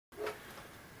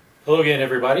Hello again,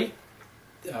 everybody.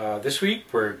 This week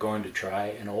we're going to try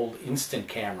an old instant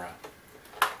camera.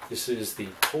 This is the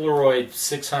Polaroid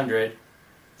 600.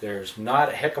 There's not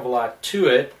a heck of a lot to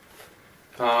it.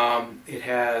 It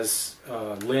has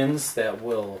a lens that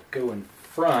will go in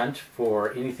front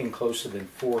for anything closer than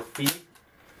 4 feet.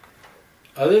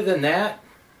 Other than that,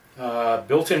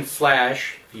 built-in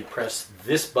flash. If you press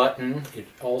this button, it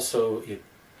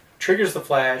triggers the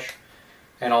flash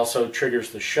and also triggers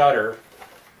the shutter.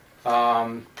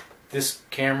 This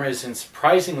camera is in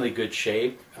surprisingly good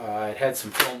shape. It had some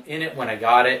film in it when I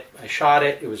got it. I shot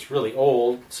it. It was really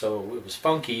old, so it was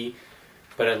funky,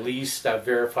 but at least I've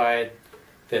verified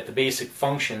that the basic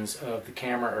functions of the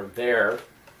camera are there.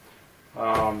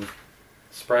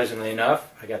 Surprisingly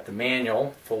enough, I got the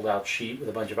manual fold-out sheet with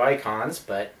a bunch of icons,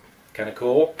 but kind of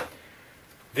cool.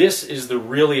 This is the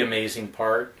really amazing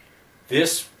part.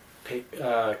 This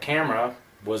camera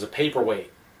was a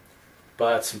paperweight.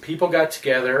 But some people got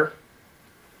together,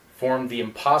 formed the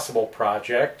Impossible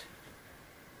Project.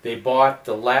 They bought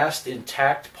the last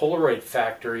intact Polaroid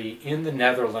factory in the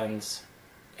Netherlands,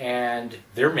 and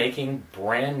they're making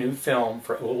brand new film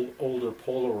for older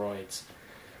Polaroids.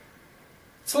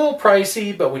 It's a little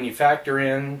pricey, but when you factor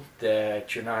in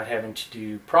that you're not having to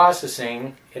do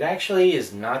processing, it actually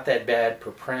is not that bad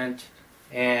per print.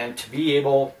 And to be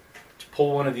able to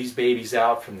pull one of these babies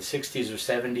out from the 60s or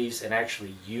 70s and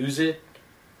actually use it,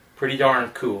 pretty darn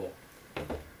cool.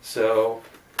 So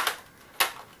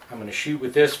I'm going to shoot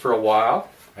with this for a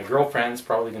while. My girlfriend's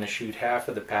probably going to shoot half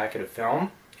of the packet of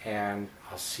film, and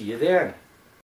I'll see you then.